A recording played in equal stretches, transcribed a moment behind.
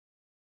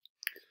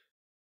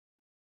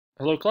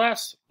Hello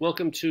class,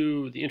 welcome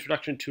to the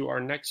introduction to our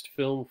next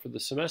film for the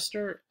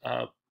semester.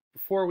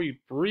 Before we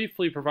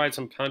briefly provide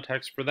some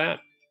context for that,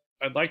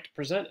 I'd like to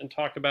present and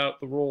talk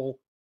about the role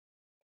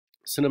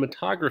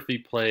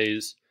cinematography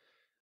plays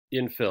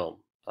in film.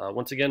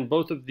 Once again,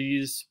 both of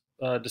these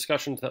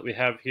discussions that we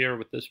have here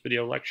with this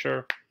video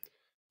lecture,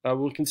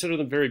 we'll consider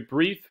them very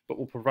brief, but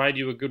will provide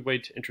you a good way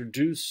to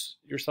introduce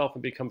yourself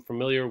and become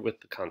familiar with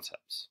the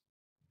concepts.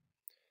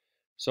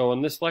 So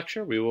in this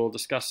lecture, we will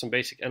discuss some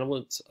basic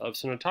elements of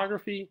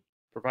cinematography,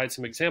 provide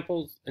some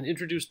examples, and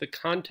introduce the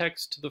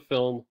context to the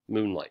film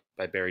Moonlight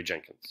by Barry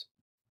Jenkins.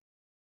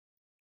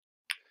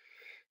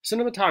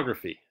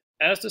 Cinematography,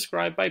 as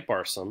described by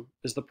Barsom,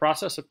 is the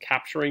process of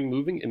capturing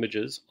moving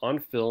images on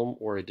film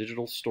or a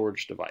digital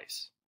storage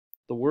device.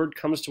 The word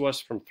comes to us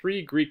from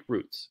three Greek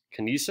roots: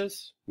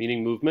 kinesis,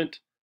 meaning movement;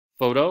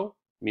 photo,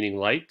 meaning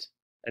light;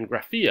 and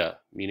graphia,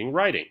 meaning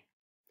writing.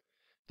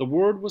 The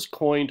word was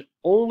coined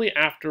only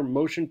after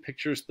motion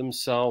pictures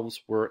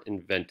themselves were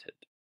invented.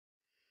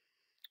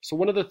 So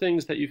one of the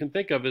things that you can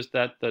think of is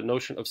that the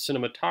notion of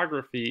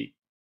cinematography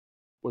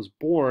was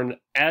born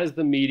as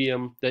the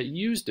medium that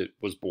used it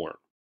was born.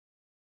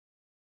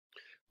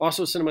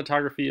 Also,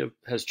 cinematography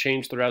has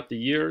changed throughout the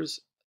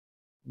years,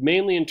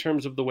 mainly in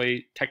terms of the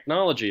way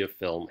technology of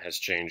film has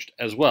changed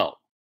as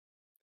well.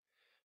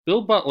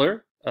 Bill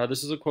Butler,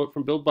 this is a quote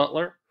from Bill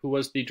Butler, who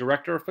was the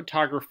director of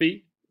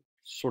photography,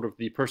 sort of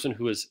the person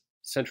who is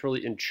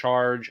centrally in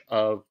charge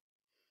of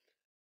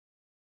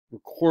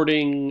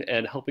recording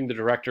and helping the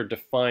director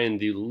define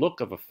the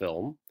look of a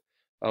film,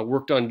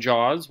 worked on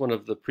Jaws, one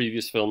of the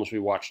previous films we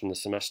watched in the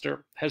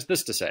semester, has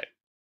this to say: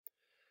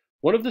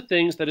 "One of the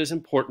things that is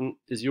important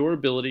is your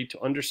ability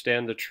to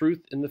understand the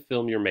truth in the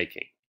film you're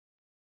making.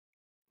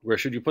 Where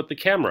should you put the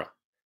camera?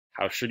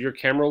 How should your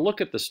camera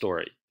look at the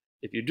story?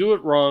 If you do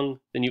it wrong,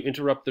 then you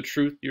interrupt the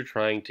truth you're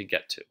trying to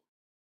get to."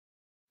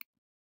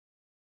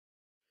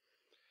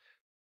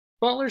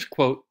 Butler's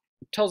quote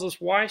tells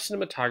us why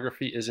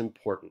cinematography is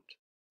important.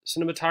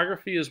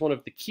 Cinematography is one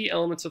of the key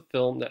elements of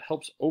film that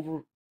helps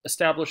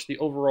establish the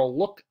overall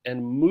look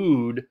and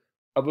mood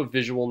of a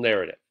visual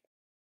narrative.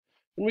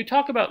 When we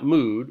talk about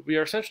mood, we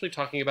are essentially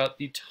talking about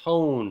the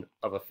tone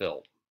of a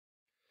film.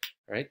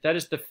 Right? That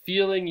is the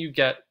feeling you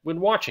get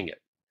when watching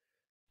it.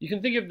 You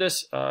can think of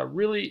this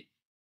really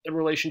in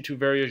relation to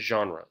various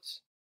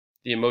genres.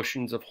 The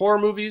emotions of horror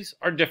movies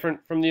are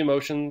different from the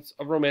emotions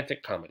of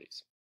romantic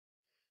comedies.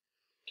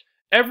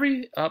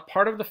 Every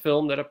part of the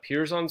film that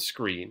appears on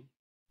screen,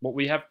 what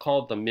we have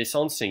called the mise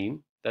en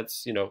scene,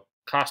 that's,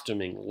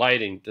 costuming,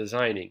 lighting,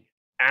 designing,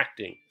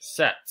 acting,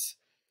 sets,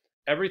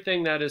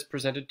 everything that is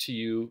presented to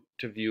you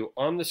to view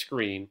on the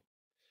screen,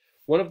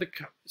 one of the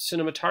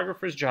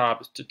cinematographer's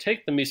jobs is to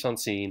take the mise en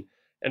scene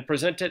and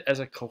present it as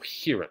a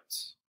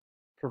coherence,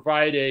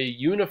 provide a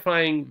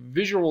unifying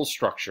visual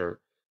structure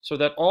so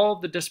that all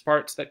the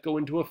disparts that go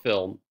into a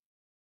film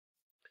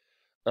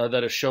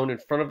that is shown in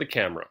front of the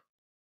camera,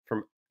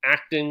 from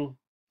acting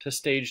to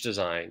stage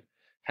design,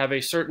 have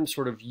a certain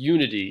sort of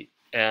unity,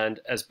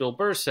 and, as Bill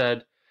Burr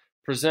said,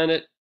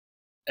 present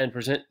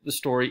the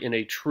story in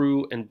a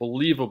true and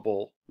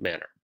believable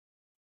manner.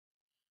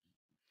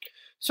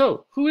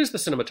 So, who is the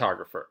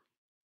cinematographer?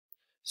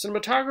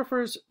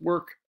 Cinematographers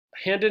work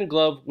hand in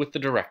glove with the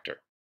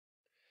director.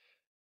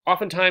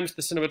 Oftentimes,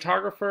 the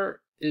cinematographer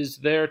is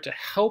there to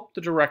help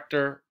the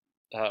director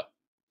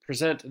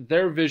present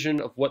their vision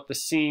of what the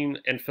scene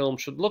and film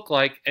should look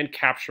like and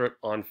capture it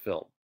on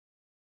film.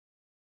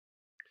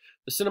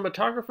 The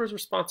cinematographer's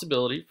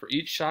responsibility for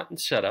each shot and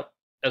setup,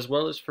 as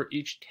well as for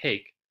each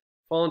take,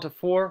 fall into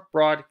four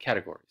broad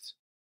categories: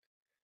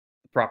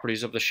 the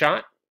properties of the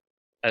shot,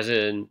 as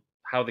in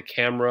how the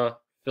camera,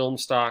 film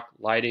stock,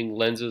 lighting,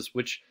 lenses,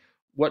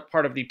 what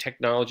part of the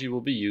technology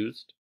will be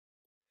used;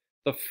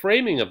 the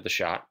framing of the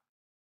shot,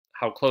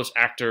 how close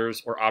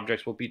actors or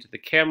objects will be to the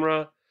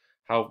camera,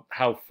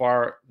 how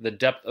far the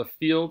depth of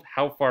field,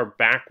 how far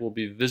back will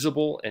be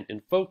visible and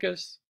in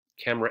focus,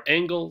 camera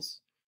angles,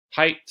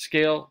 height,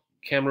 scale,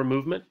 camera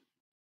movement;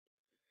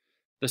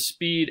 the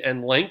speed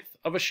and length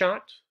of a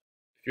shot,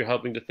 if you're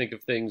helping to think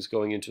of things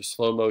going into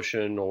slow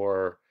motion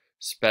or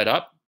sped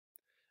up,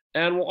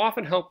 and will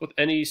often help with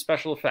any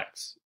special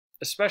effects,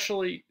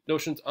 especially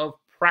notions of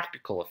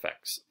practical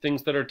effects,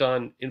 things that are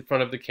done in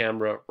front of the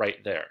camera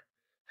right there,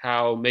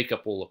 how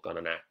makeup will look on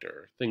an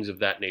actor, things of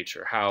that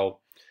nature, how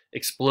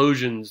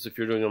explosions, if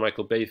you're doing a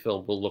Michael Bay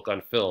film, will look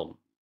on film.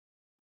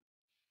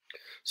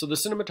 So the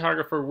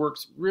cinematographer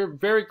works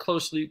very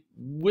closely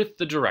with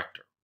the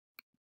director.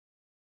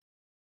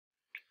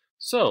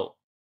 So,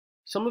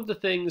 some of the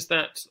things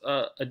that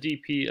a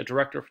DP, a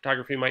director of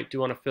photography, might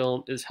do on a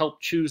film is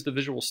help choose the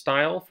visual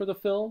style for the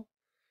film,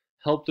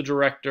 help the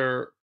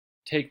director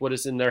take what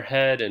is in their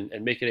head and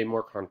make it a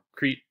more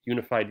concrete,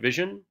 unified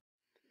vision,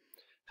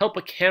 help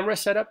a camera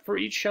setup for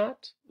each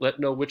shot,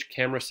 know which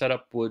camera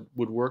setup would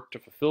work to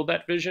fulfill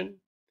that vision,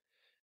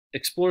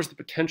 explores the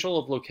potential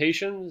of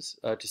locations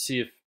to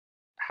see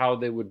how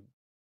they would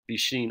be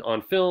seen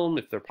on film,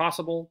 if they're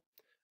possible,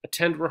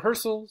 attend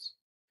rehearsals,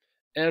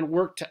 and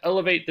work to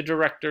elevate the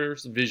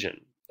director's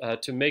vision,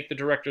 to make the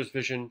director's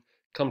vision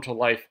come to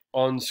life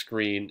on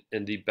screen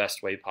in the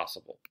best way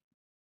possible.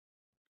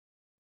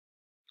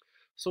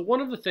 So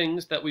one of the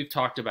things that we've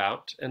talked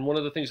about, and one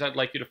of the things I'd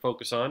like you to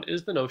focus on,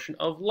 is the notion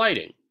of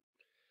lighting.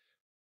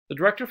 The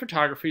director of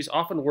photography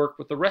often work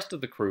with the rest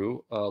of the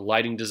crew,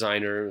 lighting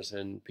designers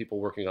and people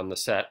working on the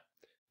set,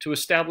 to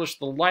establish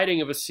the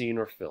lighting of a scene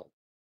or film.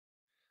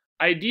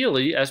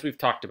 Ideally, as we've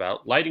talked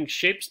about, lighting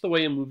shapes the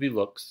way a movie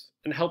looks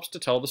and helps to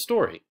tell the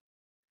story.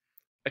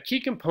 A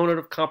key component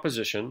of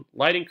composition,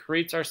 lighting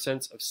creates our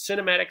sense of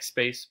cinematic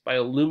space by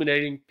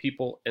illuminating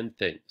people and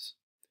things.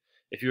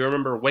 If you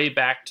remember way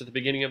back to the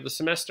beginning of the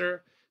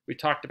semester, we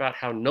talked about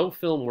how no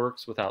film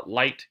works without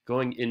light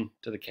going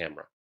into the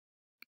camera.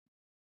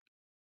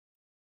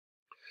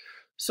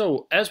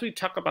 So as we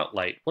talk about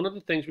light, one of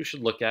the things we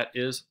should look at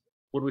is,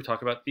 when we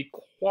talk about the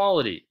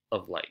quality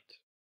of light.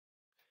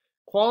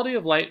 Quality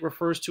of light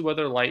refers to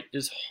whether light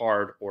is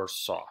hard or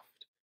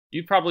soft.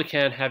 You probably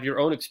can have your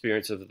own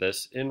experience of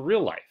this in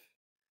real life.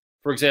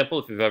 For example,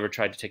 if you've ever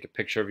tried to take a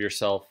picture of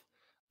yourself,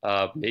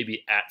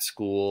 maybe at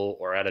school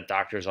or at a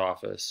doctor's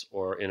office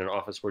or in an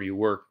office where you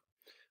work,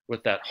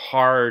 with that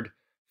hard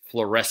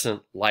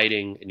fluorescent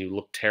lighting and you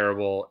look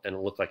terrible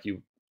and look like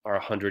you are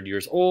 100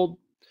 years old,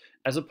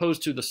 as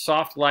opposed to the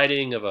soft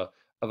lighting of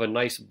a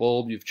nice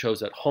bulb you've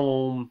chose at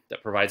home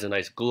that provides a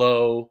nice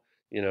glow.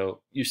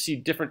 You see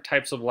different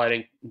types of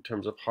lighting in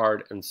terms of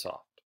hard and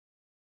soft.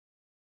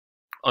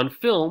 On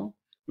film,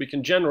 we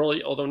can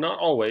generally, although not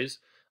always,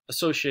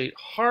 associate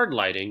hard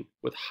lighting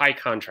with high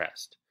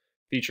contrast,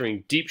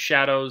 featuring deep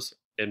shadows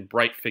and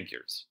bright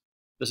figures.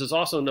 This is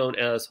also known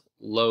as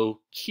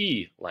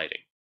low-key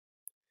lighting,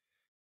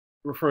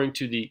 referring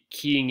to the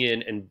keying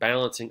in and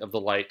balancing of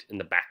the light in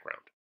the background.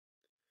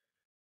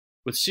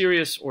 With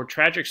serious or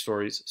tragic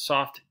stories,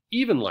 soft,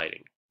 even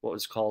lighting, what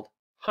is called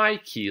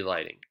high-key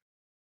lighting,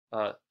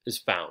 is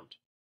found,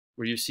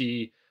 where you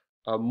see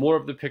more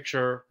of the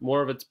picture,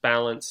 more of it's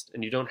balanced,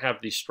 and you don't have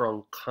these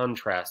strong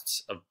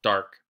contrasts of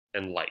dark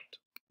and light.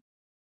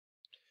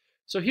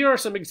 So here are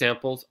some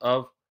examples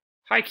of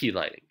high-key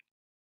lighting.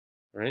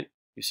 Right?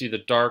 You see the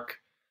dark,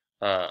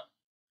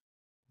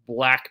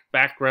 black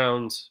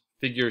backgrounds,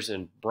 figures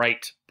in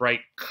bright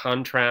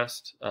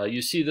contrast.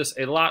 You see this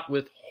a lot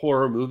with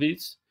horror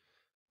movies.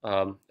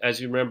 As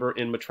you remember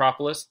in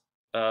Metropolis,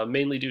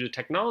 mainly due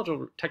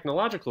to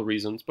technological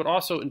reasons, but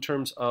also in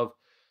terms of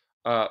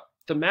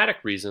thematic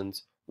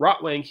reasons,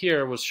 Rotwang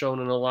here was shown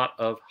in a lot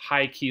of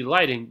high-key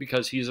lighting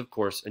because he's, of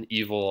course, an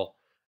evil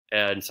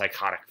and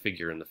psychotic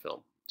figure in the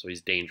film, so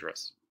he's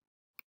dangerous.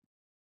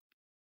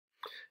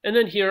 And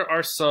then here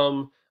are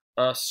some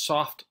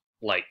soft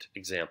light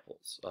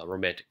examples,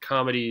 romantic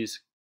comedies,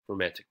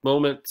 romantic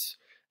moments,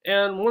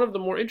 and one of the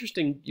more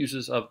interesting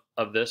uses of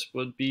this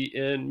would be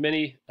in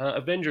many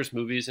Avengers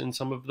movies in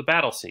some of the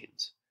battle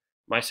scenes.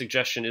 My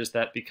suggestion is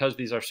that because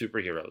these are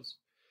superheroes,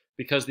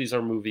 because these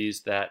are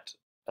movies that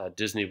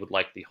Disney would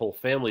like the whole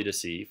family to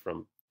see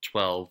from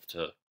 12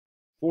 to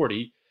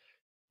 40,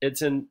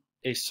 it's in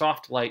a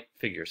soft light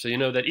figure. So you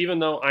know that even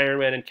though Iron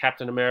Man and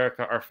Captain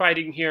America are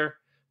fighting here,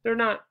 they're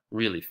not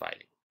really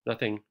fighting.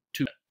 Nothing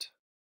to it.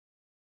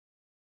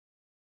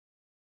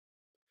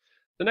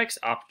 The next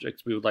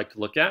object we would like to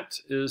look at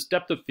is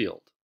depth of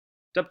field.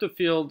 Depth of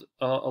field,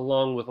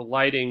 along with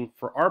lighting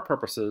for our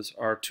purposes,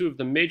 are two of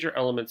the major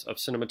elements of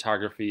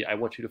cinematography I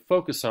want you to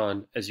focus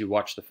on as you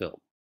watch the film.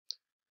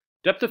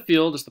 Depth of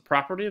field is the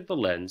property of the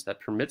lens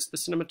that permits the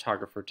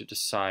cinematographer to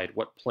decide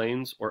what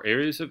planes or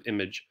areas of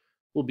image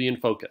will be in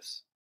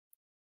focus.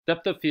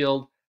 Depth of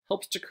field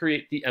helps to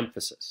create the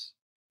emphasis.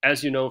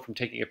 As you know from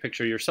taking a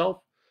picture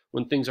yourself,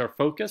 when things are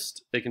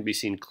focused, they can be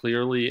seen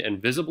clearly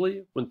and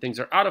visibly. When things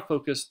are out of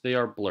focus, they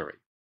are blurry.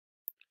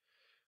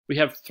 We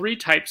have three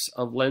types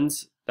of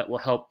lens that will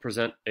help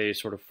present a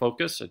sort of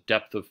focus, a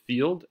depth of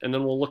field, and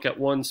then we'll look at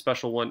one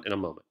special one in a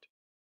moment.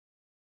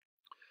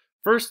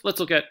 First, let's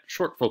look at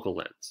short focal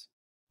lens.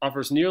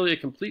 Offers nearly a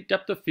complete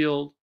depth of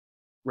field,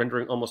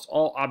 rendering almost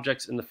all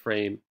objects in the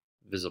frame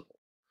visible.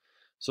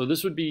 So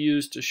this would be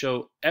used to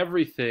show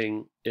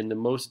everything in the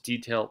most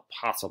detail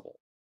possible.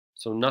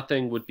 So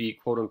nothing would be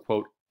quote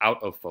unquote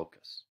out of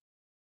focus.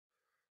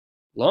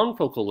 Long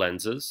focal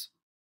lenses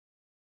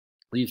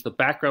leaves the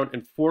background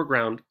and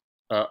foreground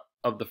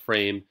of the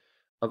frame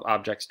of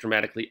objects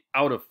dramatically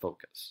out of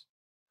focus.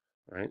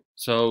 Right?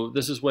 So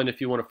this is when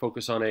if you want to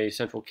focus on a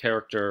central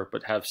character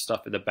but have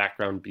stuff in the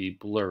background be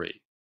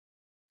blurry.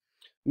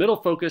 Middle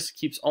focus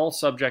keeps all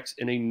subjects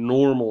in a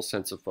normal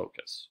sense of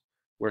focus,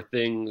 where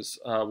things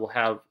will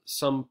have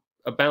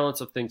a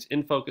balance of things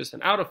in focus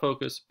and out of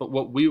focus, but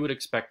what we would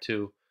expect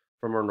to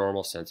from our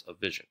normal sense of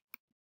vision.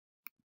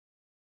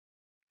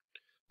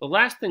 The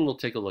last thing we'll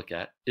take a look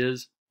at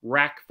is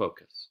rack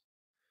focus.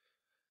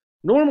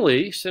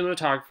 Normally,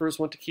 cinematographers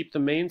want to keep the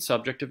main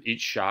subject of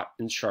each shot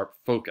in sharp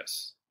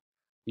focus.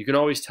 You can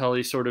always tell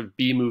a sort of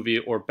B movie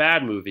or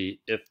bad movie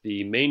if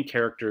the main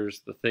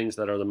characters, the things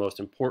that are the most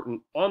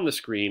important on the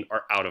screen,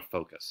 are out of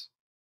focus.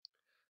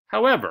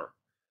 However,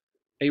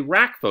 a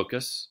rack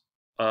focus,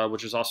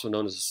 which is also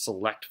known as a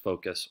select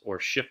focus or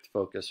shift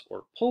focus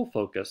or pull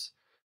focus,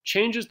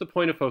 changes the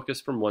point of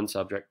focus from one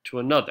subject to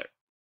another.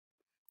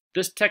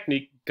 This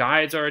technique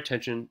guides our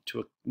attention to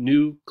a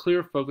new,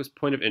 clear focus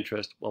point of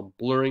interest while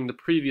blurring the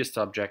previous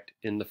subject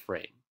in the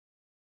frame.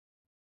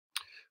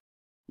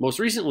 Most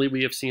recently,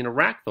 we have seen a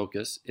rack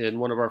focus in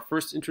one of our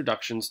first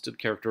introductions to the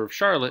character of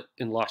Charlotte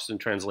in Lost in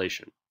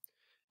Translation.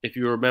 If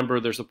you remember,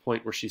 there's a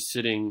point where she's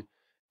sitting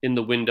in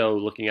the window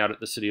looking out at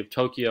the city of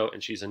Tokyo,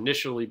 and she's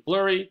initially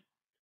blurry.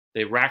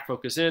 They rack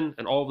focus in,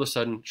 and all of a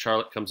sudden,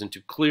 Charlotte comes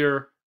into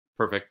clear,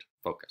 perfect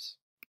focus.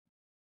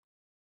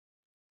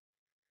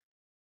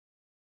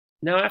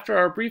 Now, after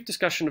our brief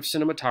discussion of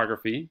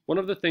cinematography, one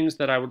of the things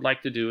that I would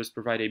like to do is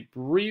provide a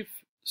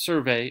brief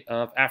survey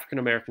of African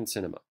American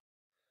cinema.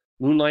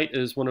 Moonlight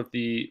is one of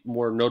the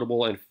more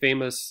notable and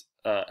famous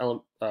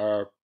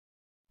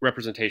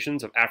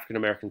representations of African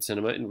American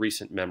cinema in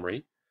recent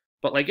memory,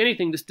 but like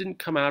anything, this didn't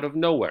come out of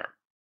nowhere.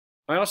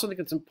 I also think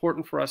it's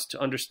important for us to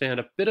understand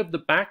a bit of the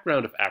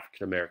background of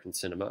African American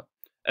cinema,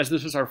 as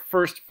this was our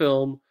first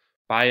film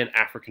by an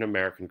African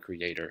American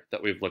creator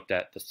that we've looked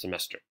at this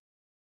semester.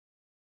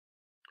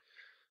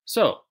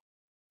 So,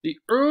 the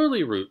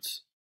early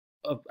roots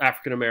of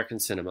African American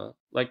cinema,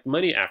 like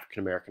many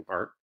African American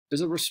art, is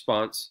a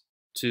response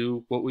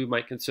to what we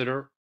might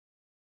consider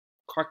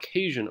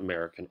Caucasian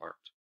American art.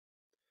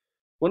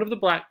 One of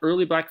the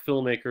early black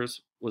filmmakers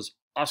was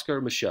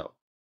Oscar Micheaux,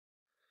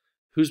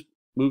 whose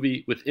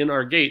movie Within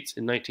Our Gates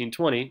in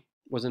 1920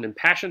 was an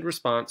impassioned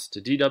response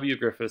to D.W.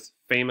 Griffith's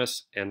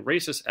famous and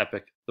racist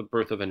epic, The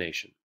Birth of a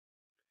Nation.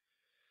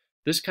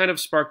 This kind of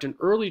sparked an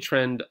early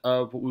trend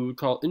of what we would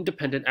call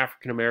independent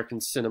African American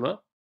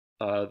cinema,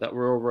 that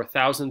were over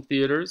 1,000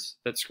 theaters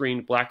that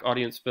screened black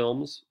audience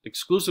films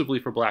exclusively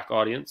for black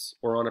audience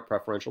or on a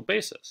preferential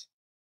basis.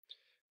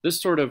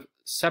 This sort of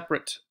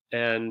separate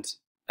and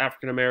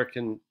African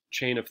American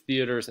chain of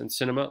theaters and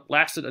cinema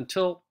lasted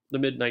until the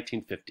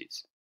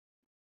mid-1950s.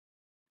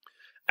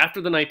 After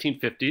the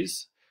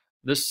 1950s,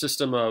 this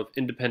system of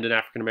independent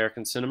African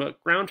American cinema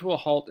ground to a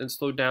halt and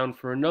slowed down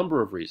for a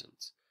number of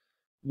reasons.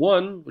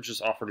 One, which is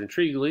offered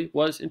intriguingly,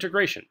 was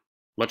integration.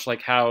 Much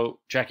like how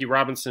Jackie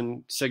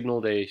Robinson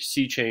signaled a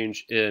sea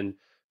change in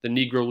the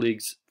Negro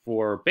Leagues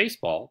for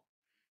baseball,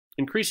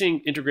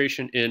 increasing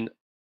integration in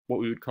what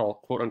we would call,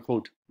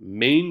 quote-unquote,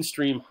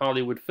 mainstream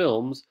Hollywood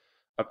films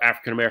of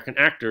African American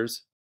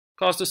actors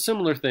caused a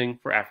similar thing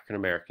for African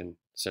American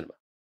cinema.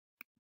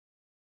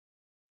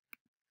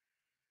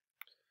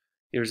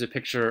 Here's a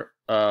picture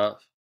of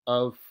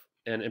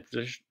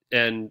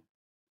and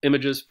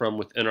images from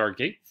Within Our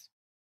Gates.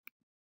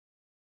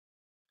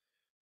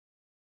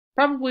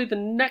 Probably the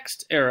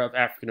next era of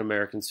African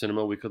American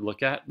cinema we could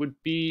look at would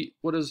be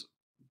what is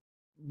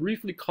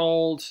briefly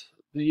called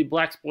the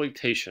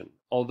blaxploitation,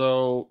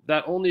 although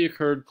that only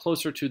occurred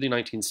closer to the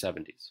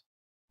 1970s.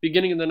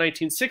 Beginning in the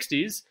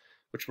 1960s,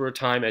 which were a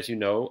time, as you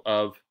know,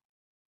 of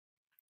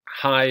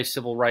high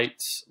civil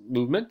rights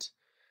movement,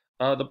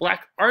 the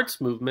black arts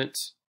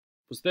movement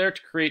was there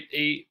to create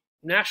a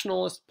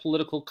nationalist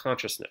political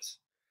consciousness.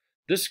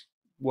 This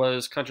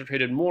was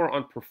concentrated more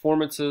on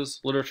performances,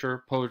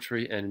 literature,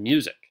 poetry, and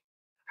music.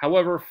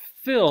 However,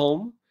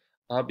 film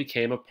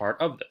became a part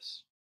of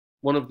this.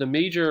 One of the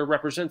major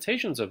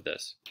representations of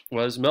this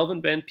was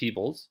Melvin Van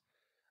Peebles.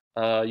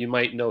 You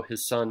might know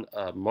his son,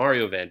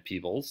 Mario Van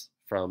Peebles,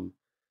 from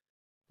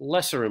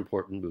lesser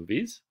important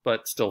movies,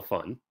 but still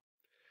fun.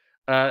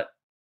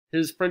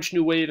 His French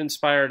New Wave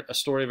inspired A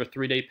Story of a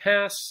Three-Day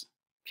Pass,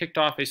 kicked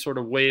off a sort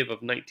of wave of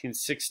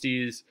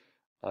 1960s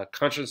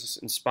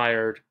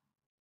consciousness-inspired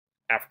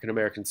African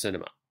American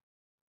cinema,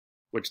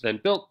 which then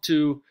built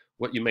to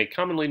what you may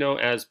commonly know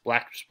as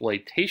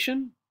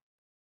blaxploitation.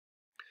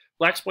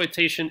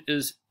 Blaxploitation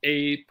is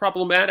a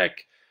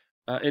problematic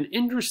and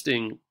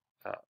interesting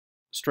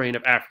strain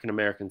of African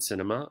American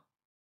cinema.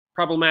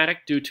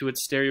 Problematic due to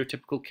its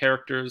stereotypical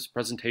characters,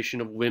 presentation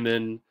of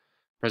women,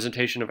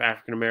 presentation of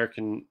African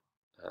American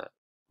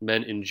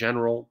men in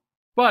general,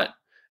 but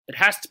it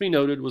has to be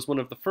noted was one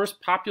of the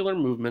first popular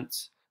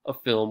movements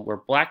of film where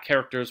black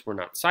characters were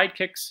not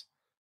sidekicks,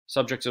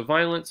 subjects of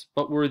violence,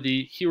 but were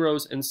the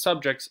heroes and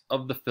subjects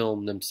of the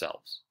film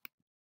themselves.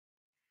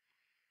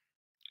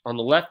 On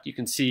the left, you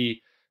can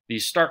see the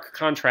stark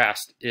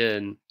contrast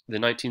in the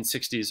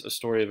 1960s A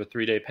Story of a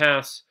Three-Day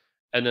Pass,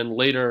 and then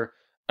later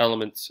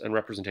elements and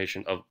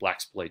representation of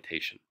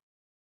blaxploitation.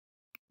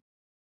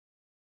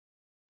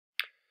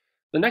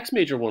 The next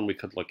major one we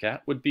could look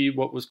at would be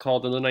what was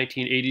called in the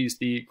 1980s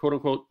the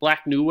quote-unquote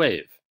Black New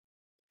Wave.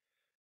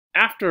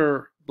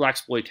 After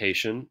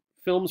blaxploitation,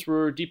 films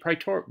were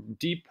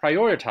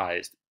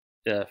deprioritized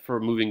for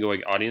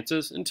moving-going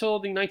audiences until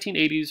the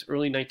 1980s,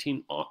 early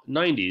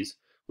 1990s,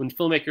 when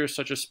filmmakers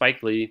such as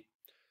Spike Lee,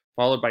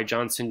 followed by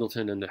John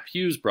Singleton and the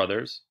Hughes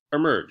brothers,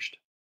 emerged.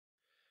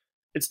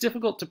 It's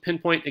difficult to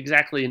pinpoint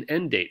exactly an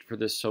end date for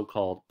this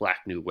so-called Black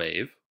New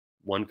Wave.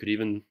 One could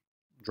even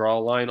draw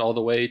a line all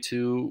the way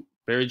to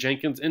Barry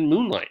Jenkins in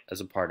Moonlight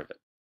as a part of it.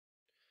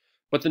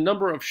 But the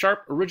number of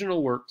sharp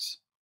original works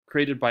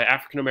created by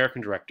African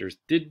American directors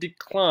did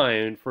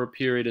decline for a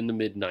period in the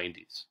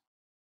mid-90s.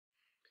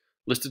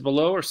 Listed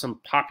below are some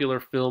popular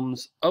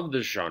films of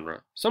this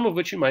genre, some of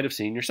which you might have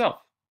seen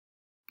yourself.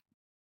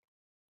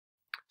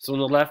 So on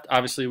the left,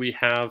 obviously, we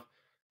have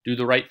Do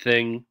the Right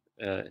Thing,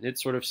 and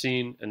its sort of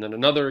scene, and then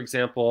another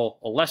example,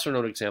 a lesser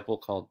known example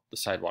called The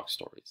Sidewalk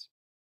Stories.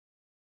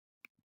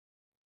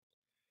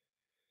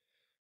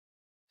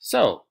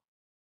 So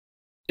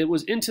it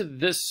was into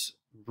this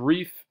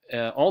brief,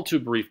 all too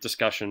brief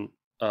discussion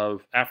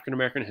of African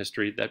American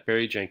history that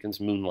Barry Jenkins'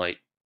 Moonlight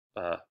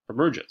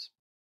emerges.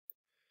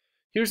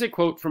 Here's a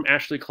quote from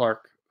Ashley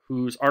Clark,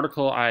 whose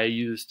article I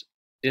used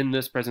in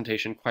this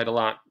presentation quite a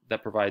lot,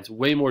 that provides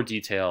way more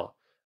detail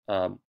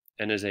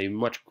and is a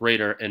much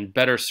greater and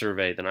better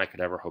survey than I could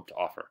ever hope to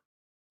offer.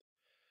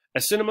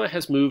 As cinema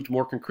has moved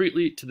more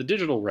concretely to the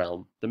digital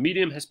realm, the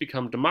medium has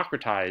become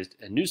democratized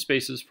and new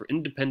spaces for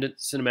independent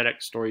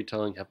cinematic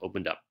storytelling have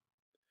opened up.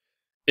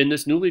 In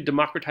this newly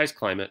democratized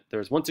climate, there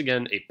is once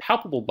again a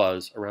palpable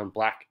buzz around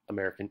Black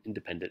American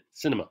independent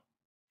cinema.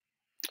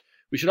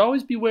 We should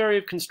always be wary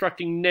of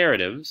constructing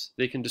narratives.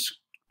 They can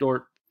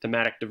distort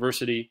thematic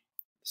diversity,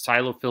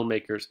 silo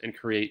filmmakers, and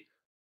create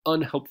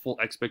unhelpful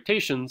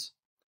expectations.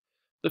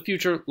 The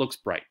future looks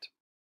bright.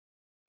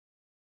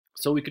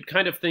 So we could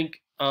kind of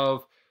think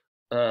of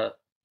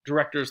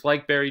directors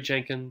like Barry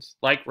Jenkins,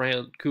 like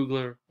Rand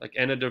Coogler, like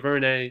Anna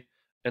DuVernay,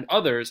 and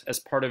others as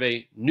part of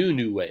a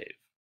new wave,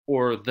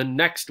 or the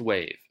next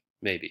wave,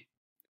 maybe.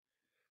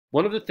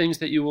 One of the things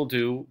that you will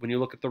do when you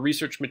look at the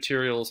research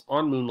materials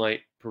on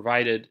Moonlight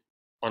provided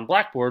on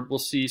Blackboard, we'll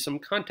see some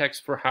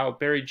context for how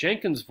Barry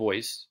Jenkins'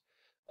 voice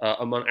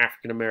among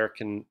African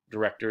American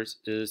directors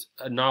is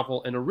a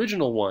novel and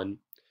original one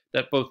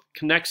that both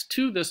connects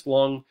to this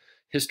long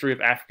history of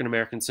African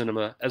American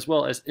cinema as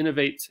well as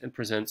innovates and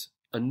presents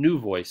a new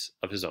voice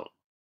of his own.